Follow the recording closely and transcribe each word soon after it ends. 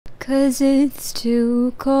'cause it's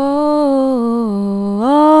too cold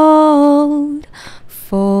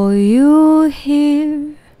for you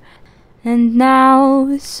here and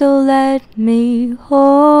now, so let me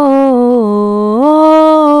hold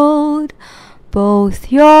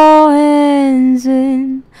both your hands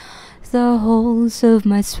in the holes of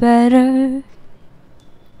my sweater.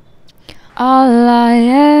 All I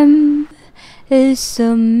am is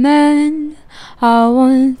a man. I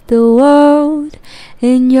want the world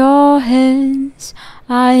in your hands.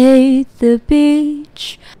 I hate the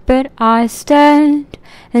beach, but I stand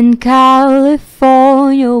in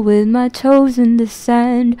California with my toes in the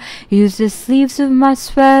sand. Use the sleeves of my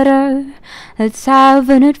sweater, let's have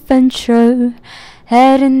an adventure.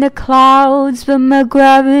 Head in the clouds, but my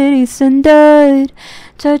gravity's centered.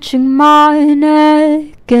 Touching my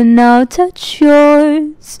neck, and I'll touch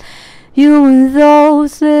yours. You and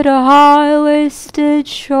those little high-waisted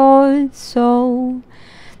shorts. So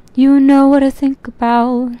you know what I think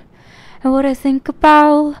about, and what I think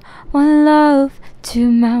about. One love,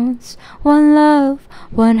 two mouths, one love,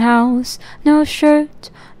 one house. No shirt,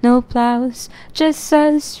 no blouse, just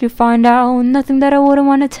us, you find out. Nothing that I wouldn't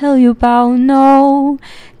want to tell you about, no,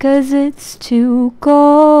 'cause it's too cold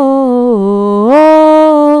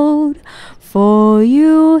for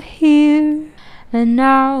you here and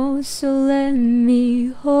now, so let me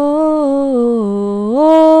hold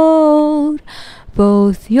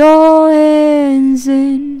both your hands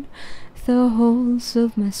in the holes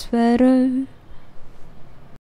of my sweater.